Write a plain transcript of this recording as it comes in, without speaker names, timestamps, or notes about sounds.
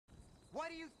What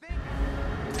do you think?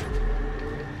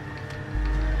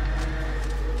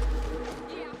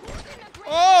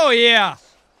 Oh, yeah.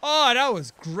 Oh, that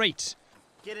was great.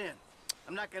 Get in.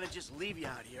 I'm not gonna just leave you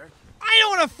out here. I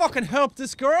don't want to fucking help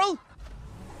this girl.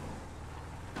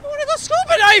 I want to go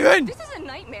scuba diving. This is a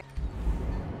nightmare.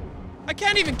 I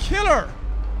can't even kill her.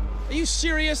 Are you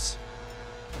serious?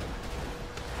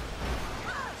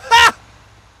 Ha!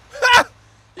 Ha!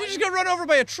 You just got run over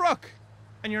by a truck,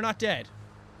 and you're not dead.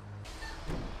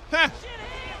 Ha!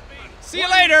 See you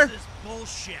later, This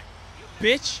bullshit.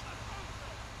 bitch.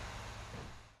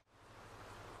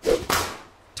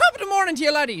 Top of the morning to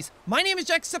you laddies. My name is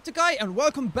Jacksepticeye and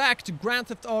welcome back to Grand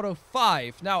Theft Auto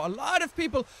 5. Now, a lot of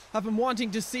people have been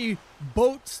wanting to see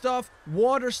boat stuff,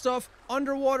 water stuff,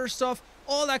 underwater stuff,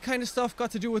 all that kind of stuff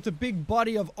got to do with the big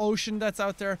body of ocean that's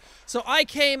out there. So I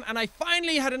came and I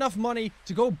finally had enough money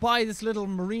to go buy this little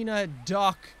marina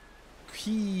dock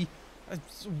key.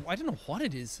 I don't know what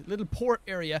it is, little port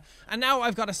area. And now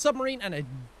I've got a submarine and a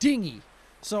dinghy.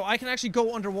 So I can actually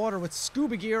go underwater with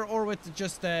scuba gear or with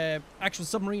just the actual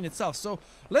submarine itself. So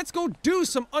let's go do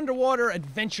some underwater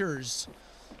adventures.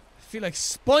 I feel like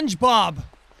SpongeBob.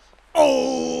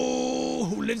 Oh,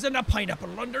 who lives in a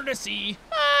pineapple under the sea?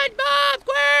 SpongeBob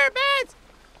SquarePants.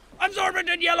 Absorbent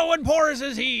and yellow and porous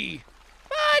is he.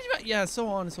 SpongeBob. Yeah, so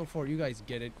on and so forth. You guys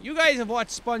get it. You guys have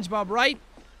watched SpongeBob, right?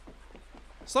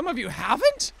 Some of you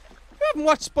haven't? You haven't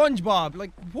watched SpongeBob. Like,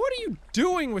 what are you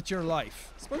doing with your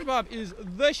life? SpongeBob is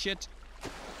the shit.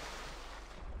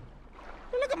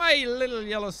 Look at my little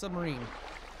yellow submarine.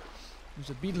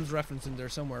 There's a Beatles reference in there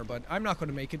somewhere, but I'm not going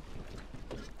to make it.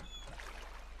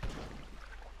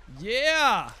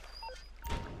 Yeah!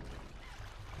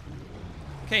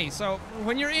 Okay, so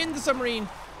when you're in the submarine,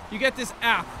 you get this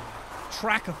app,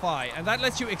 Trackify, and that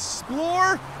lets you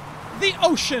explore the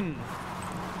ocean.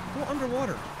 Go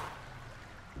underwater.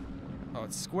 Oh,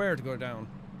 it's square to go down,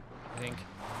 I think.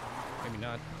 Maybe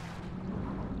not.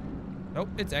 Nope,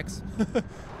 it's X.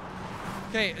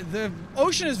 Okay, the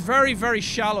ocean is very, very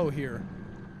shallow here.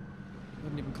 I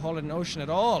wouldn't even call it an ocean at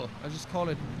all. I just call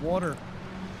it water.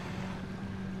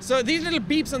 So these little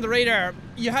beeps on the radar,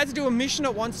 you had to do a mission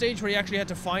at one stage where you actually had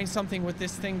to find something with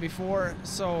this thing before.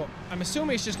 So I'm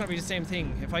assuming it's just going to be the same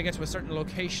thing. If I get to a certain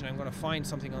location, I'm going to find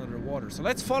something under the water. So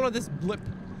let's follow this blip.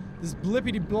 This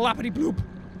blippity blappity bloop.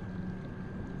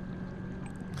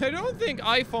 I don't think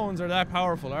iPhones are that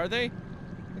powerful, are they?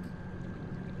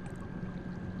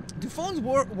 Do phones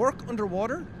work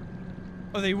underwater?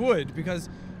 Oh, they would, because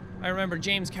I remember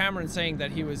James Cameron saying that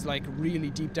he was like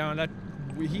really deep down, that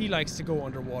he likes to go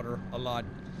underwater a lot.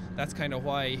 That's kind of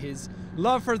why his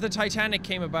love for the Titanic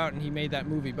came about and he made that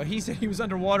movie. But he said he was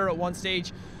underwater at one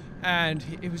stage and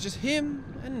it was just him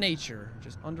and nature,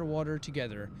 just underwater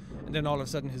together. And then all of a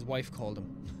sudden his wife called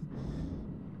him.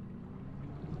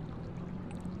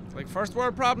 It's like first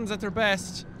world problems at their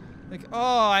best. Like,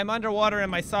 oh, I'm underwater in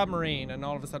my submarine, and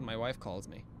all of a sudden my wife calls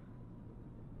me.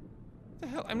 What the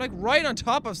hell? I'm like right on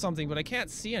top of something, but I can't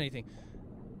see anything.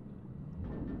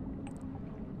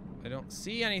 I don't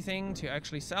see anything to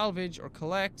actually salvage or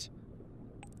collect.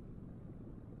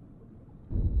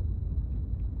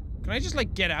 Can I just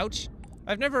like get out?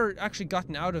 I've never actually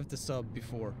gotten out of the sub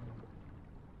before.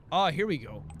 Ah, here we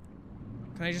go.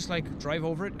 Can I just like drive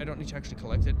over it? I don't need to actually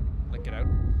collect it. Like get out.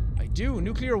 I do.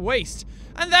 Nuclear waste.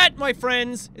 And that, my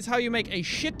friends, is how you make a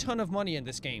shit ton of money in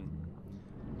this game.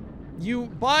 You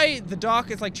buy the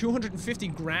dock, it's like 250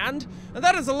 grand, and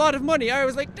that is a lot of money. I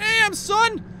was like, damn,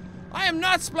 son! I am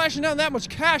not splashing down that much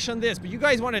cash on this, but you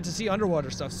guys wanted to see underwater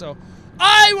stuff, so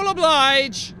I will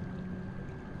oblige!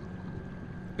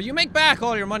 But you make back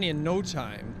all your money in no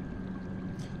time.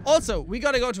 Also, we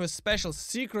gotta go to a special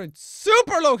secret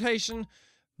super location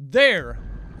there.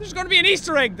 There's gonna be an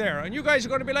Easter egg there, and you guys are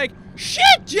gonna be like, shit,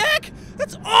 Jack!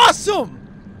 That's awesome!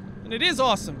 And it is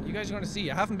awesome. You guys are gonna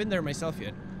see. I haven't been there myself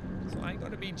yet. So I'm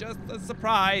gonna be just a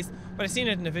surprise. But I've seen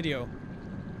it in the video.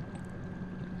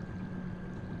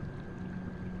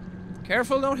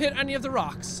 Careful, don't hit any of the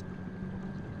rocks.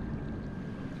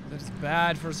 That is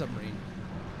bad for a submarine.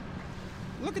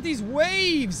 Look at these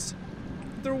waves!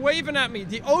 They're waving at me.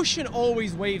 The ocean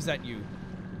always waves at you.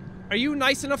 Are you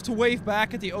nice enough to wave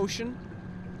back at the ocean?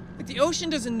 Like, the ocean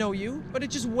doesn't know you, but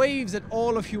it just waves at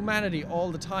all of humanity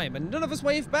all the time, and none of us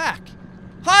wave back.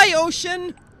 Hi,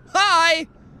 ocean! Hi!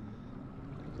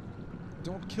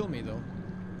 Don't kill me, though.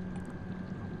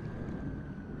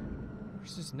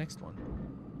 Where's this next one?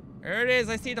 There it is,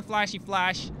 I see the flashy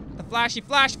flash. The flashy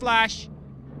flash flash!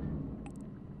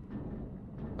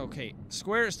 Okay,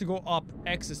 square is to go up,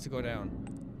 X is to go down.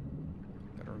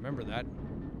 Gotta remember that.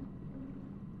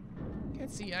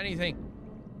 Can't see anything.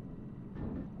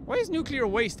 Why is nuclear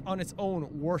waste on its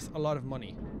own worth a lot of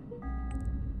money?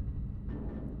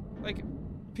 Like,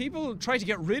 people try to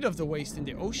get rid of the waste in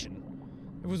the ocean.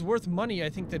 If it was worth money, I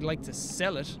think they'd like to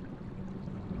sell it.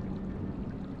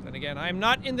 Then again, I'm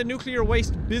not in the nuclear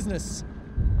waste business.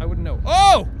 I wouldn't know.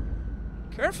 Oh!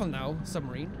 Careful now,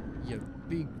 submarine. You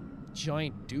big,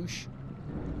 giant douche.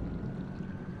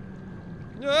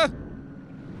 Ah!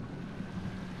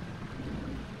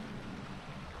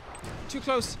 Too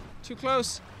close. Too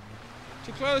close.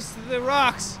 Too close to the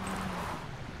rocks.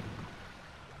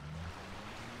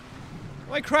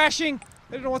 Am I crashing?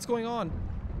 I don't know what's going on.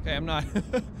 Okay, I'm not.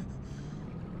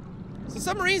 So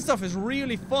submarine stuff is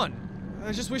really fun.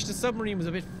 I just wish the submarine was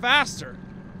a bit faster.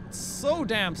 It's so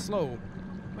damn slow.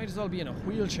 Might as well be in a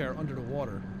wheelchair under the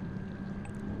water.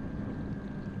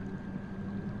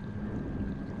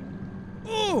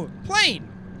 Ooh, plane!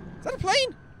 Is that a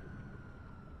plane?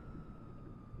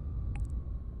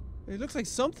 It looks like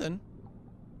something.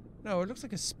 No, it looks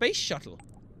like a space shuttle.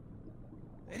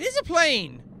 It is a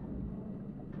plane!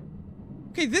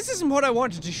 Okay, this isn't what I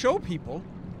wanted to show people.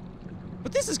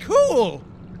 But this is cool!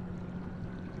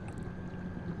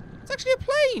 It's actually a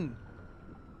plane!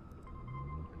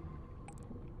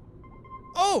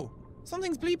 Oh!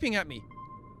 Something's bleeping at me.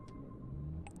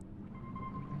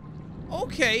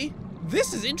 Okay,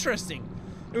 this is interesting.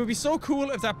 It would be so cool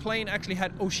if that plane actually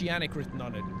had Oceanic written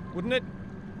on it, wouldn't it?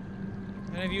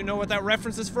 Any of you know what that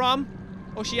reference is from?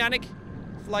 Oceanic?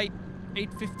 Flight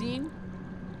 815?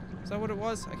 Is that what it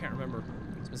was? I can't remember.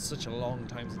 It's been such a long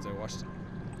time since I watched it.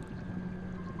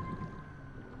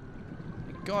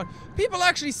 My God. People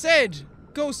actually said,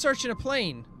 go search in a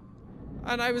plane.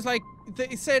 And I was like,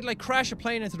 they said like crash a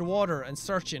plane into the water and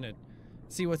search in it.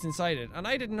 See what's inside it. And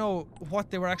I didn't know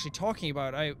what they were actually talking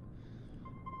about.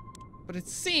 But it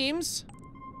seems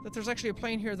that there's actually a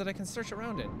plane here that I can search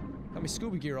around in. Got my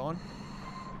scuba gear on.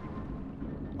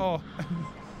 Oh,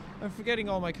 I'm forgetting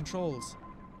all my controls.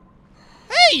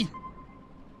 Hey!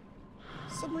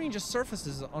 Submarine just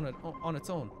surfaces on its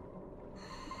own.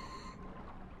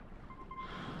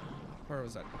 Where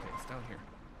was that? Okay, it's down here.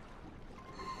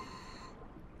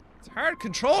 It's hard to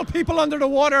control people under the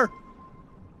water!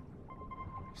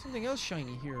 There's something else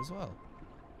shiny here as well.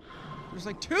 There's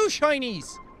like 2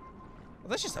 shinies! Well,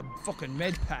 that's just a fucking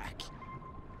med pack.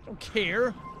 I don't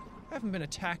care. I haven't been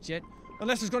attacked yet.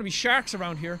 Unless there's gonna be sharks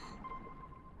around here.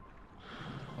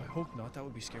 I hope not, that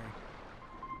would be scary.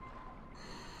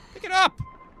 Pick it up!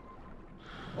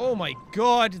 Oh my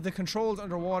God, the controls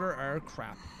underwater are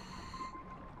crap.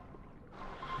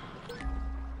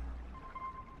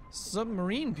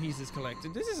 Submarine pieces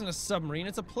collected. This isn't a submarine,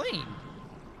 it's a plane.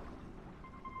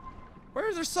 Where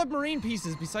are there submarine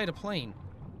pieces beside a plane?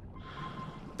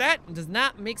 That does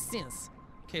not make sense.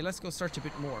 Okay, let's go search a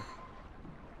bit more.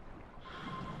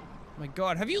 My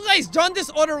God, have you guys done this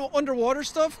underwater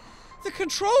stuff? The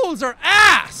controls are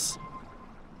ass!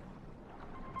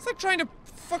 It's like trying to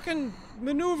fucking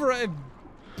maneuver a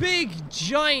big,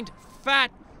 giant, fat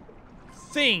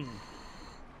thing.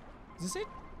 Is this it?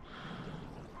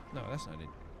 No, that's not it.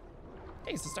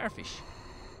 Hey, it's a starfish.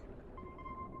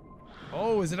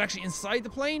 Oh, is it actually inside the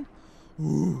plane?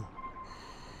 Ooh.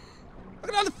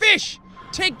 Look at all the fish!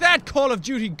 Take that, Call of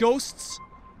Duty Ghosts!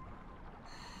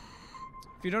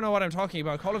 If you don't know what I'm talking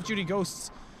about, Call of Duty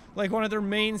Ghosts, like one of their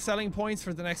main selling points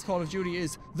for the next Call of Duty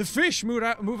is the fish move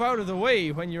out of the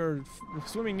way when you're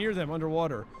swimming near them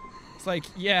underwater. It's like,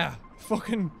 yeah,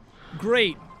 fucking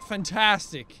great,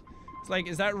 fantastic. It's like,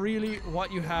 is that really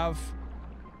what you have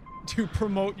to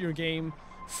promote your game?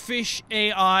 Fish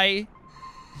AI?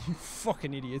 You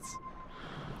fucking idiots.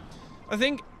 I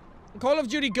think Call of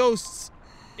Duty Ghosts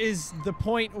is the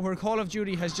point where Call of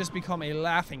Duty has just become a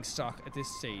laughingstock at this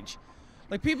stage.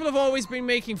 Like, people have always been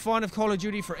making fun of Call of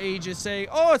Duty for ages, saying,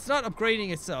 oh, it's not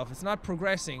upgrading itself, it's not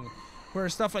progressing.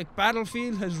 Whereas stuff like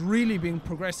Battlefield has really been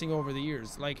progressing over the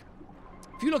years. Like,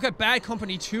 if you look at Bad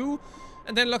Company 2,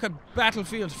 and then look at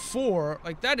Battlefield 4,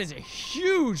 like, that is a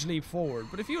huge leap forward.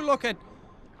 But if you look at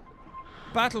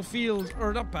Battlefield,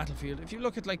 or not Battlefield, if you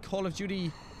look at, like, Call of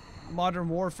Duty Modern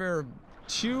Warfare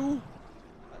 2,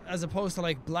 as opposed to,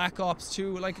 like, Black Ops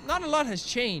 2, like, not a lot has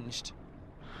changed.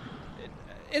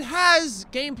 It has,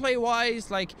 gameplay-wise,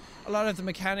 like, a lot of the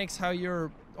mechanics, how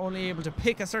you're only able to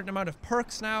pick a certain amount of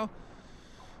perks now.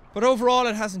 But overall,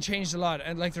 it hasn't changed a lot.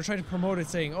 And, like, they're trying to promote it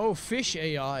saying, oh, fish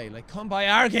AI. Like, come buy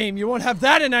our game. You won't have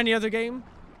that in any other game.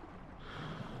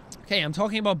 Okay, I'm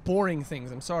talking about boring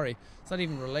things. I'm sorry. It's not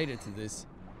even related to this.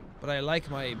 But I like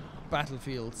my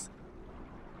battlefields.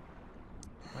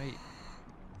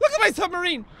 Look at my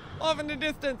submarine! Off in the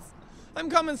distance. I'm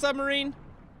coming, submarine.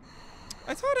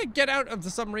 I thought I'd get out of the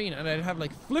submarine and I'd have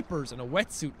like flippers and a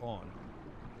wetsuit on.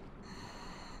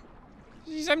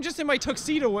 Jeez, I'm just in my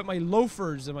tuxedo with my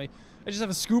loafers and I just have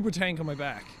a scuba tank on my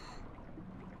back.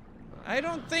 I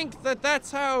don't think that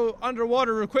that's how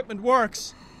underwater equipment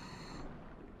works.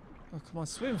 Oh, come on,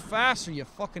 swim faster, you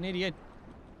fucking idiot.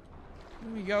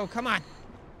 Here we go, come on.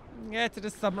 Get to the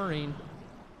submarine.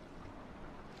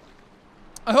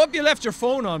 I hope you left your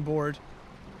phone on board.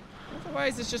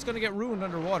 Otherwise, it's just gonna get ruined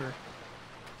underwater.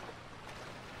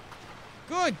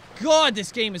 Good God,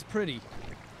 this game is pretty.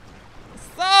 It's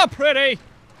so pretty!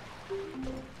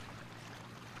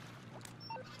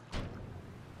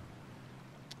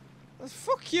 Well,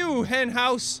 fuck you, hen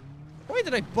house. Why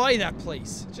did I buy that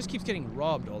place? It just keeps getting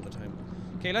robbed all the time.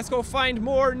 Okay, let's go find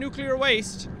more nuclear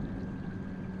waste.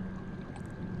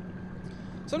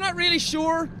 So I'm not really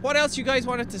sure what else you guys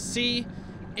wanted to see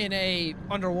in a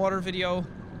underwater video.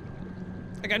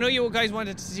 Like, I know you guys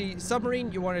wanted to see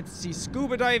submarine, you wanted to see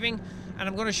scuba diving, and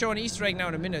I'm going to show an Easter egg now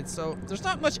in a minute, so there's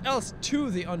not much else to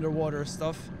the underwater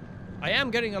stuff. I am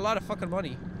getting a lot of fucking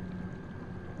money.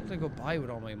 What did I go buy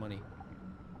with all my money?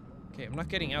 Okay, I'm not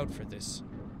getting out for this,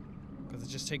 because it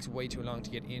just takes way too long to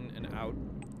get in and out.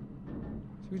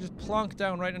 So we just plonk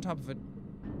down right on top of it.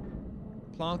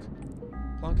 Plonk.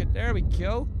 Plonk it. There we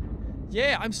go.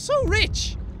 Yeah, I'm so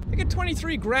rich! I get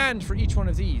 23 grand for each one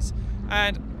of these.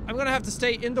 And I'm gonna have to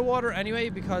stay in the water anyway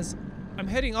because I'm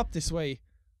heading up this way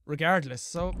regardless.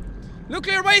 So,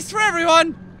 nuclear waste for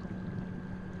everyone!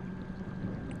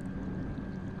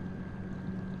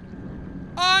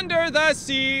 Under the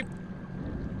sea!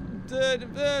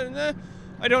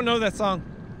 I don't know that song.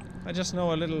 I just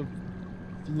know a little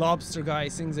lobster guy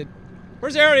sings it.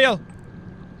 Where's Ariel?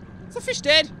 Is the fish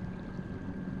dead?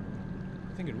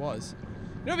 I think it was.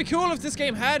 You know, it'd be cool if this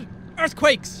game had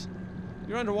earthquakes.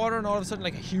 You're underwater and all of a sudden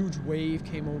like a huge wave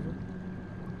came over.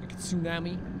 Like a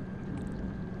tsunami.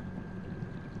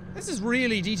 This is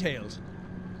really detailed.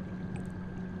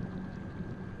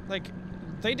 Like,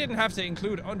 they didn't have to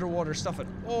include underwater stuff at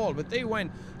all, but they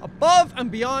went above and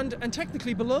beyond and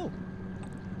technically below.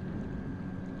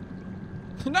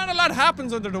 Not a lot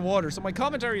happens under the water, so my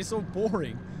commentary is so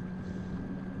boring.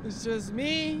 It's just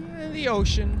me and the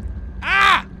ocean.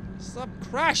 Ah! Stop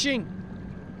crashing!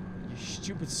 You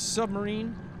stupid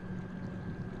submarine.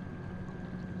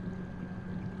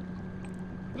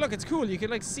 Look, it's cool. You can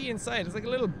like see inside. It's like a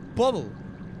little bubble.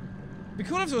 It'd be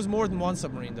cool if there was more than one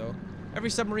submarine though. Every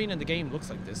submarine in the game looks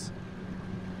like this.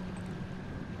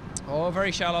 Oh,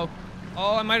 very shallow.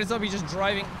 Oh, I might as well be just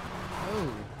driving.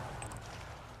 Oh.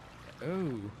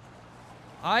 Oh.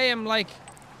 I am like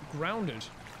grounded.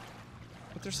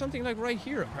 But there's something like right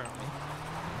here apparently.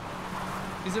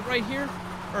 Is it right here?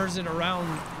 Or is it around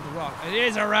the rock? It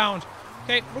is around.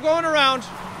 Okay, we're going around.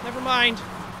 Never mind.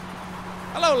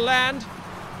 Hello, land.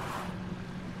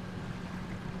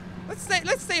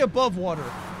 Let's stay above water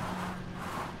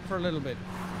for a little bit.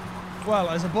 Well,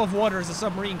 as above water as a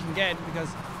submarine can get, because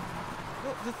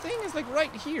well, the thing is like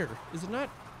right here, is it not?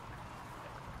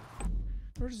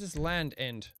 Where does this land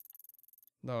end?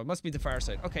 No, it must be the far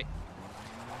side. Okay,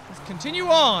 let's continue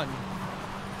on.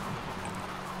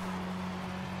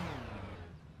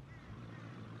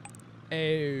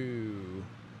 Oh.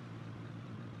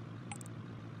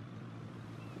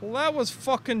 Well, that was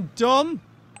fucking dumb.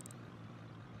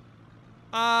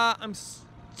 I'm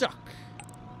stuck.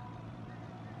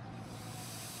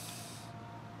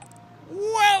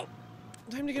 Well,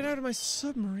 time to get out of my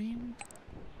submarine.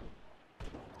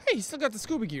 Hey, you still got the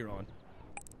scuba gear on.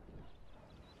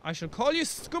 I shall call you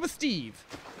Scuba Steve.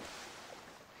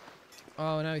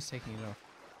 Oh, now he's taking it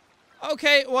off.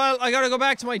 Okay, well, I gotta go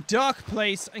back to my dock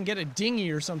place and get a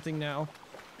dinghy or something now.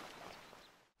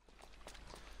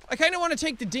 I kinda wanna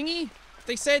take the dinghy.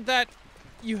 They said that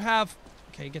you have...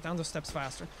 Okay, get down those steps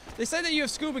faster. They said that you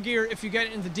have scuba gear if you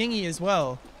get in the dinghy as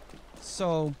well.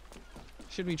 So,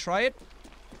 should we try it?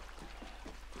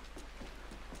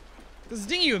 Because the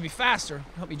dinghy would be faster.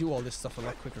 Help me do all this stuff a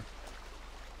lot quicker.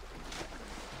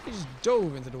 He just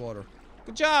dove into the water.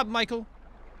 Good job, Michael.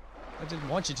 I didn't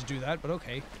want you to do that, but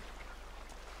okay.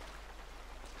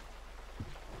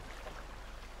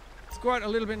 Let's go out a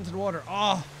little bit into the water.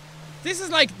 Oh, this is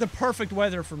like the perfect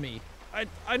weather for me.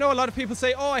 I know a lot of people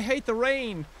say, oh, I hate the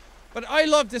rain. But I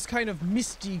love this kind of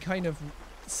misty, kind of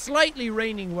slightly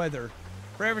raining weather.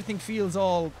 Where everything feels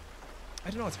all... I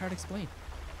don't know, it's hard to explain.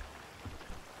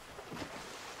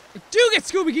 I do get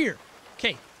scuba gear!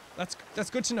 Okay, that's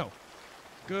good to know.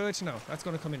 Good to know. That's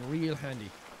going to come in real handy.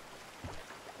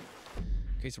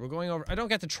 Okay, so we're going over... I don't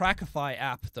get the Trackify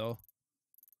app, though.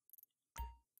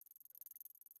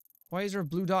 Why is there a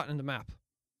blue dot in the map?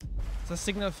 Is That's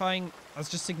signifying... I was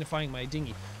just signifying my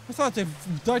dinghy. I thought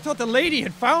the lady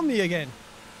had found me again.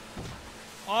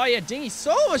 Oh yeah, dinghy's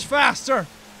so much faster!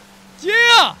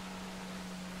 Yeah!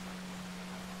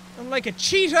 I'm like a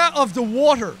cheetah of the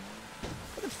water.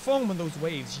 Look at the foam on those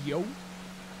waves, yo.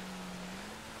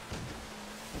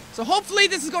 So hopefully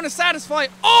this is going to satisfy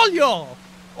all y'all.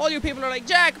 All you people are like,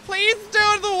 Jack, please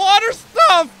do the water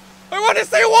stuff! I want to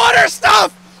say water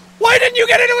stuff! Why didn't you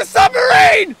get into a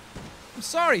submarine? I'm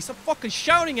sorry, stop fucking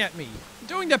shouting at me. I'm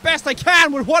doing the best I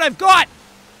can with what I've got!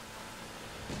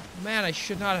 Man, I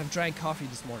should not have drank coffee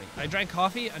this morning. I drank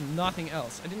coffee and nothing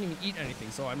else. I didn't even eat anything,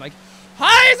 so I'm like,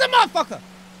 high as a motherfucker!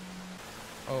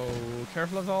 Oh,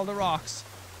 careful of all the rocks.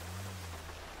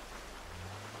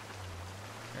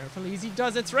 Careful, easy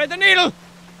does it. Thread the needle!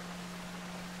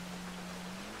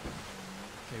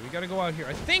 Okay, we gotta go out here.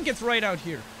 I think it's right out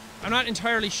here. I'm not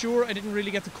entirely sure. I didn't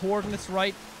really get the coordinates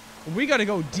right. But we gotta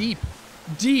go deep,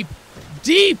 deep,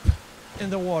 deep in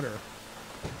the water.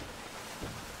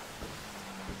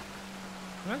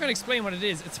 I'm not gonna explain what it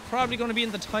is. It's probably gonna be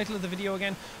in the title of the video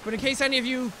again. But in case any of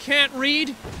you can't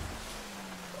read,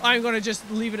 I'm gonna just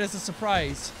leave it as a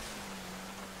surprise.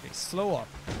 Okay, slow up.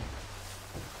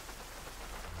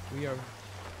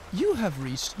 You have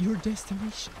reached your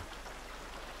destination.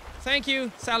 Thank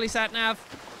you, Sally Satnav.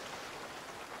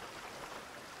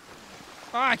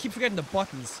 Ah, I keep forgetting the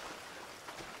buttons.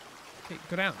 Okay,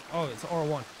 go down. Oh, it's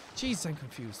R1. Jeez, I'm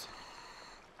confused.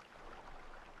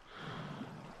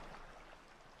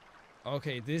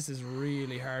 Okay, this is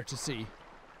really hard to see.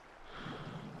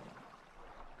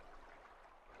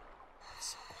 It's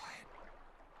so quiet.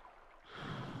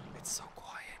 It's so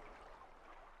quiet.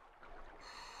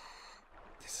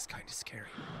 This is kind of scary.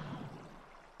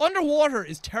 Underwater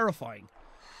is terrifying.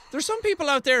 There's some people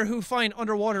out there who find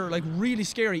underwater like really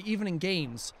scary, even in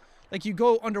games. Like you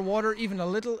go underwater even a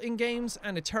little in games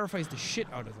and it terrifies the shit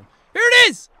out of them. Here it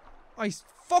is! I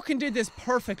fucking did this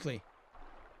perfectly.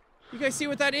 You guys see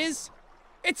what that is?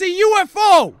 It's a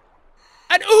UFO!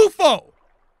 An UFO!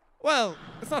 Well,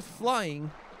 it's not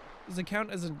flying. Does it count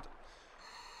as a...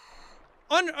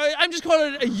 I'm just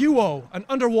calling it a UO, an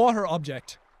underwater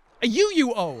object. A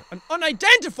UUO, an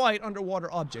unidentified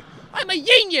underwater object. I'm a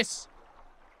genius!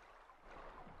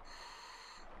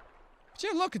 But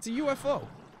yeah, look, it's a UFO.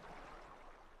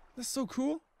 That's so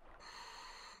cool.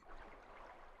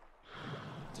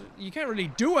 You can't really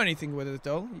do anything with it,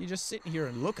 though. You just sit here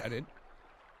and look at it.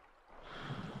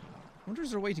 I wonder if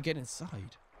there's a way to get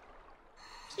inside.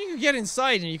 So you could get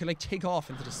inside and you could, like, take off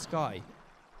into the sky.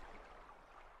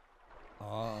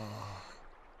 Oh.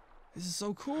 This is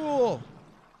so cool.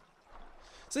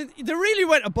 So they really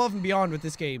went above and beyond with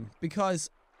this game, because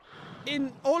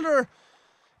in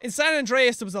San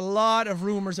Andreas there was a lot of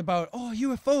rumors about, oh,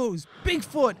 UFOs,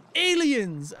 Bigfoot,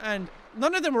 aliens, and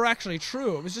none of them were actually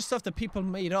true. It was just stuff that people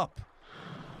made up.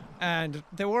 And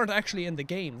they weren't actually in the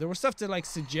game. There was stuff that like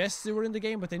suggests they were in the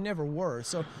game, but they never were.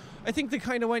 So I think they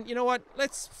kind of went, you know what,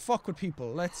 let's fuck with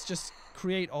people. Let's just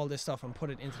create all this stuff and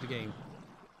put it into the game.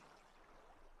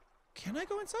 Can I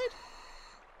go inside?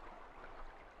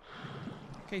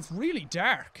 Okay, it's really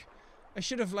dark. I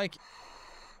should have, like...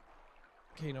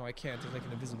 Okay, no, I can't. There's, like,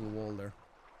 an invisible wall there.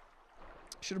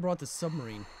 Should have brought the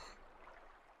submarine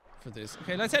for this.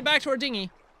 Okay, let's head back to our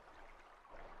dinghy.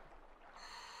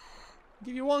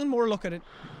 Give you one more look at it.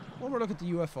 One more look at the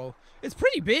UFO. It's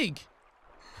pretty big.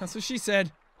 That's what she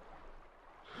said.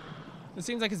 It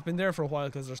seems like it's been there for a while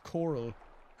because there's coral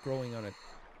growing on it.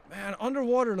 Man,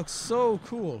 underwater looks so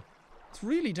cool. It's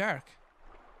really dark.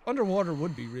 Underwater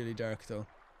would be really dark, though.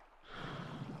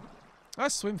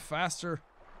 Let's swim faster.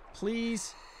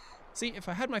 Please. See, if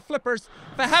I had my flippers.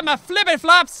 If I had my flippy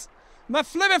flops. My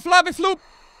flippy floppy floop.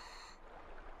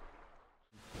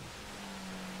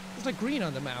 There's like green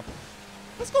on the map.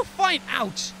 Let's go find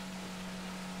out.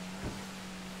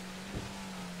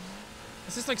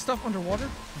 Is this like stuff underwater?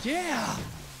 Yeah.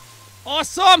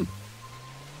 Awesome.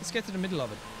 Let's get to the middle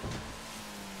of it.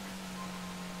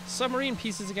 Submarine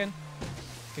pieces again.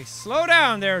 Okay, slow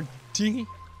down there, dinghy.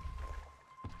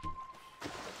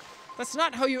 That's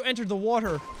not how you enter the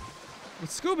water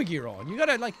with scuba gear on. You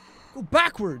gotta, like, go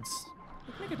backwards.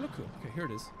 Make it look cool. Okay, here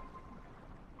it is.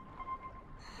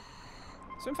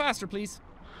 Swim faster, please.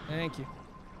 Thank you.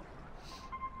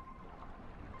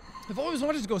 I've always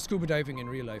wanted to go scuba diving in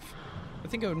real life. I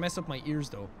think it would mess up my ears,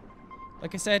 though.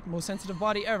 Like I said, most sensitive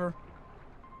body ever.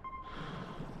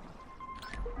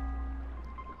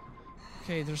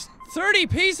 Okay, there's 30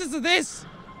 pieces of this!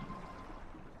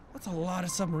 That's a lot of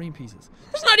submarine pieces.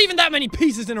 There's not even that many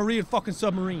pieces in a real fucking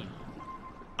submarine.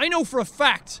 I know for a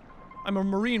fact I'm a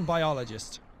marine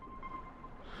biologist.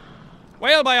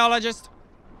 Whale biologist.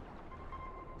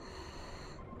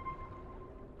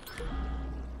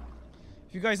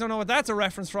 If you guys don't know what that's a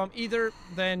reference from either,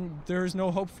 then there's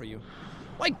no hope for you.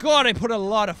 My god, I put a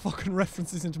lot of fucking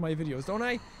references into my videos, don't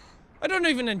I? I don't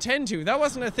even intend to. That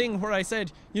wasn't a thing where I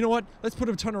said, you know what, let's put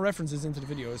a ton of references into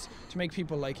the videos to make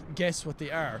people, like, guess what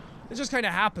they are. It just kind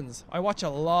of happens. I watch a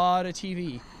lot of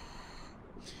TV.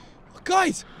 Oh,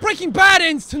 guys, Breaking Bad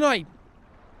ends tonight!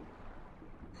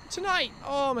 Tonight!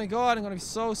 Oh my god, I'm gonna be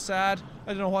so sad.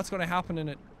 I don't know what's gonna happen in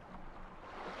it.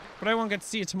 But I won't get to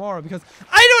see it tomorrow because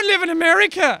I don't live in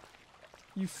America!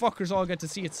 You fuckers all get to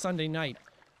see it Sunday night.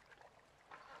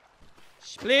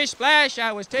 Splish splash,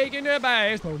 I was taking a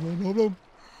bath. Boom, boom, boom, boom.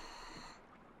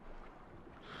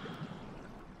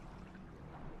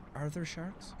 Are there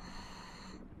sharks?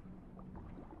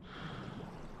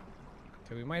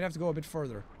 Okay, we might have to go a bit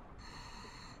further.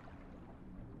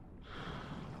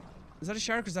 Is that a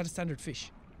shark or is that a standard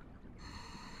fish?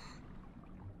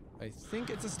 I think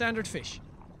it's a standard fish.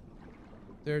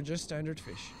 They're just standard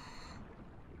fish.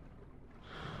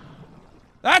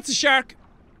 That's a shark!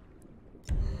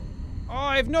 Oh,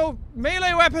 I have no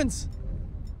melee weapons!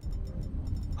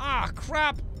 Ah,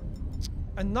 crap!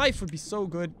 A knife would be so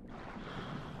good.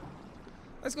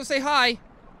 Let's go say hi.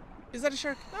 Is that a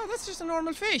shark? No, that's just a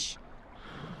normal fish.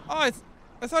 Oh,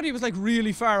 I thought he was like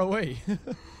really far away.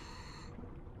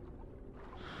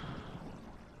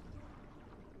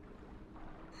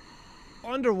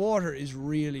 Underwater is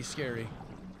really scary.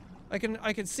 I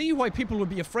can see why people would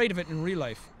be afraid of it in real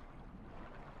life.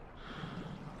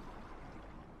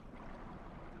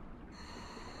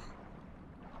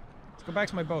 Let's go back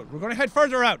to my boat. We're gonna head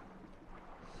further out.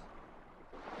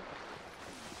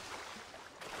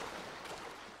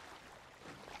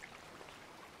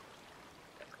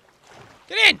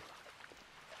 Get in!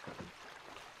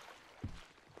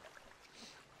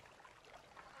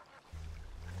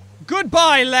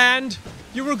 Goodbye, land!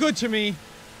 You were good to me,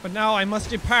 but now I must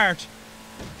depart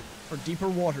for deeper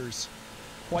waters.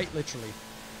 Quite literally.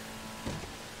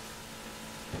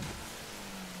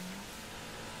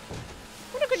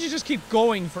 Why could you just keep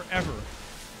going forever?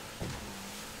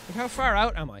 Like, how far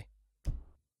out am I?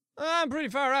 I'm pretty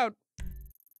far out.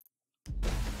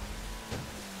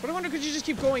 But I wonder, could you just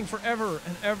keep going forever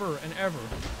and ever and ever?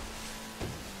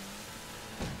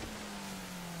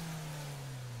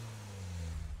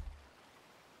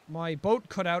 My boat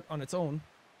cut out on its own.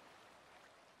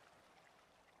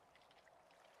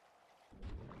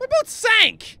 My boat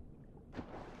sank!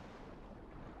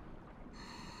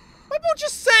 My boat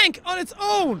just sank on its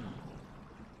own!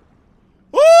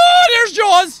 Oh, there's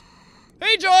Jaws!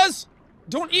 Hey, Jaws!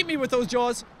 Don't eat me with those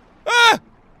jaws. Ah!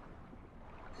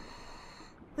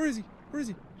 Where is he? Where is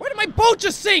he? Why did my boat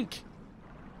just sink?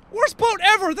 Worst boat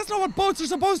ever! That's not what boats are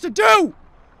supposed to do!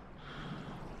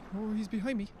 Oh, he's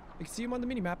behind me. I can see him on the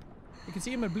minimap. I can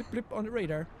see him a blip blip on the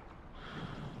radar.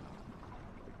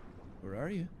 Where are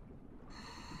you?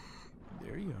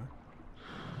 There you are.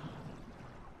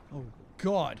 Oh,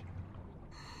 God.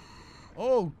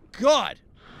 Oh, God!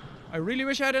 I really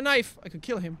wish I had a knife. I could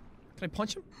kill him. Can I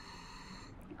punch him?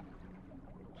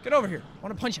 Get over here. I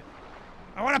want to punch you.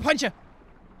 I want to punch you!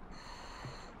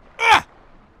 Ah!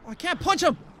 Oh, I can't punch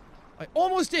him! I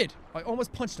almost did. I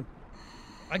almost punched him.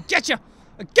 I get you!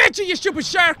 I get you, you stupid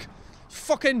shark!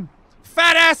 Fucking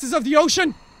fat asses of the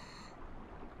ocean!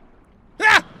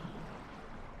 Ah!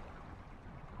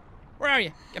 Where are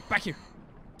you? Get back here.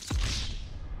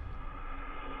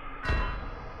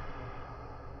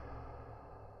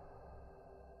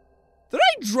 Did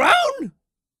I drown?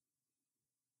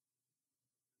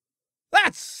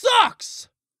 That sucks!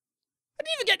 I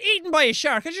didn't even get eaten by a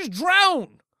shark, I just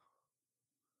drowned!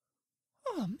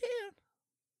 Oh, man.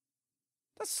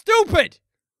 That's stupid!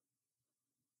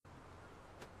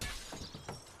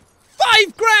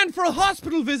 5 grand for a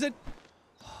hospital visit!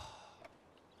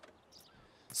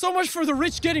 So much for the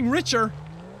rich getting richer.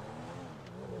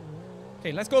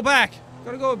 Okay, let's go back.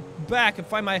 Gotta go back and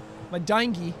find my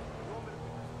dinghy.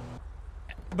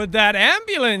 But that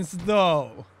ambulance,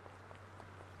 though.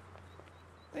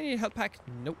 I need a help pack.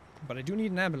 Nope. But I do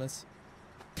need an ambulance.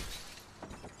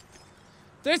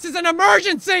 This is an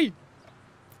emergency!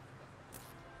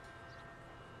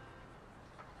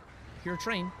 Hear a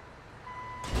train.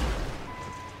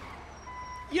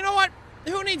 You know what?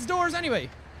 Who needs doors anyway?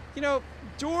 You know,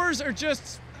 doors are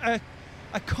just a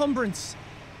cumbrance.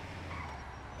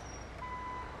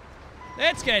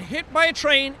 Let's get hit by a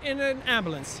train in an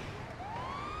ambulance.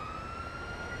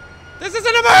 This is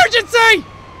an emergency!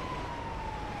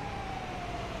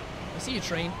 I see a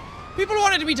train. People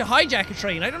wanted me to hijack a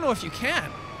train. I don't know if you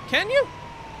can. Can you?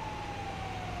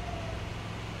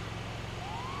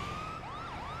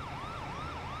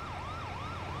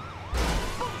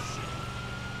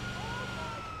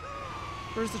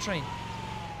 Where's the train?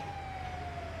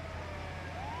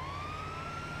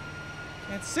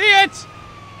 Can't see it!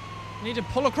 I need to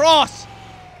pull across.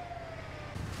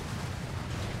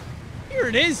 Here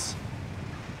it is.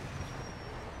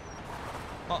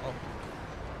 Uh-oh.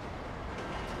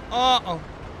 Uh-oh.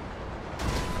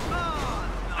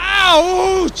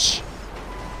 Ouch!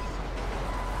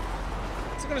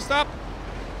 Is it gonna stop?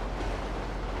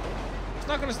 It's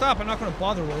not gonna stop. I'm not gonna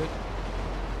bother with it.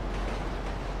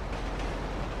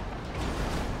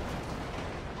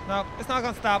 No, it's not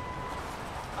gonna stop.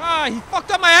 Ah, he fucked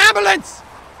up my ambulance!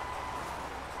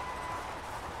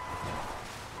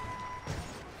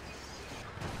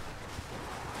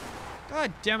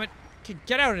 God damn it. Okay,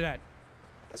 get out of that.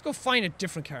 Let's go find a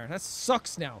different car. That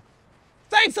sucks now.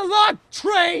 Thanks a lot,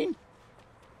 train!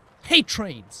 Hate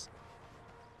trains.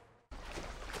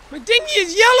 My dinghy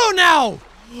is yellow now!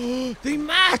 They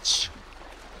match!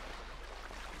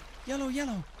 Yellow,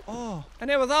 yellow. Oh,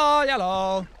 and it was all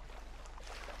yellow.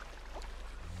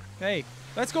 Okay,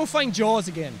 let's go find Jaws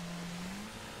again.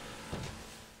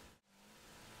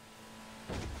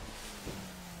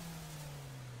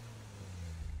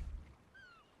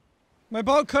 My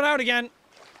boat cut out again.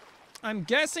 I'm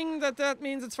guessing that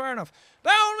means it's far enough.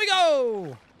 Down we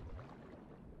go!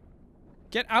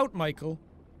 Get out, Michael.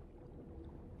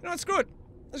 You know what, screw it.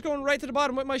 Let's go right to the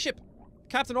bottom with my ship.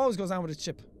 Captain always goes down with his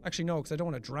ship. Actually, no, because I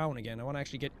don't want to drown again. I want to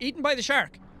actually get eaten by the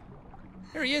shark.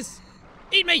 Here he is.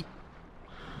 Eat me!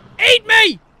 Eat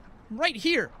me! I'm right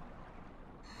here.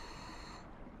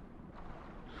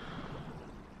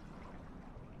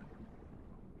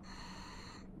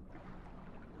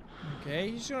 Okay,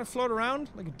 he's just gonna float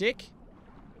around like a dick.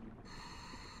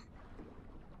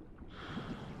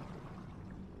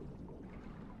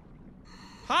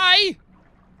 Hi!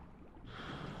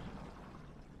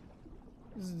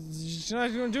 Is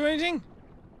not gonna do anything?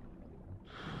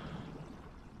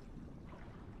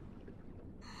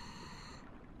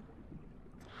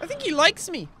 I think he likes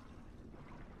me.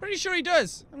 Pretty sure he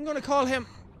does. I'm gonna call him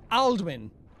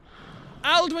Aldwin.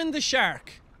 Aldwin the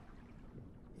shark.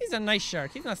 He's a nice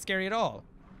shark. He's not scary at all.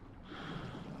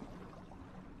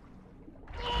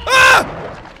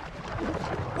 Ah!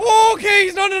 Okay,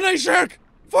 he's not a nice shark.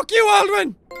 Fuck you,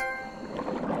 Aldwin.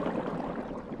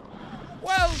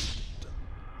 Well,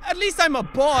 at least I'm a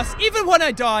boss. Even when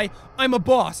I die, I'm a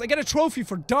boss. I get a trophy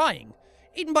for dying.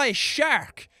 Eaten by a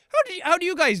shark. How do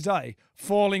you guys die?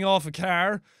 Falling off a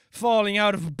car, falling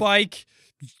out of a bike,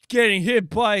 getting hit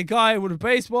by a guy with a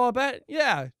baseball bat?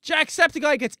 Yeah,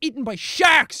 Jacksepticeye gets eaten by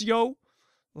sharks, yo!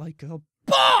 Like a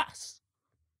boss!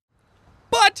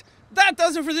 But that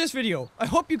does it for this video. I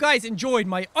hope you guys enjoyed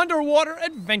my underwater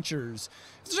adventures.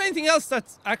 If there's anything else that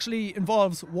actually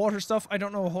involves water stuff, I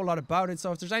don't know a whole lot about it,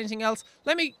 so if there's anything else,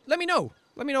 let me know.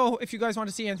 Let me know if you guys want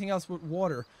to see anything else with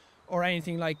water or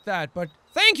anything like that. But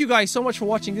thank you guys so much for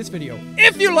watching this video.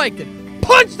 If you liked it,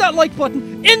 punch that like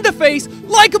button in the face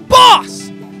like a boss!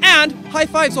 And high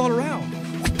fives all around.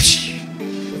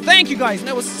 Thank you guys, and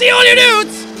I will see all you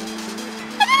dudes!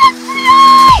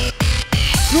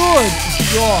 Good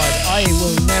God, I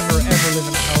will never ever live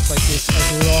in a house like this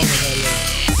as long as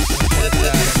I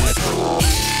live.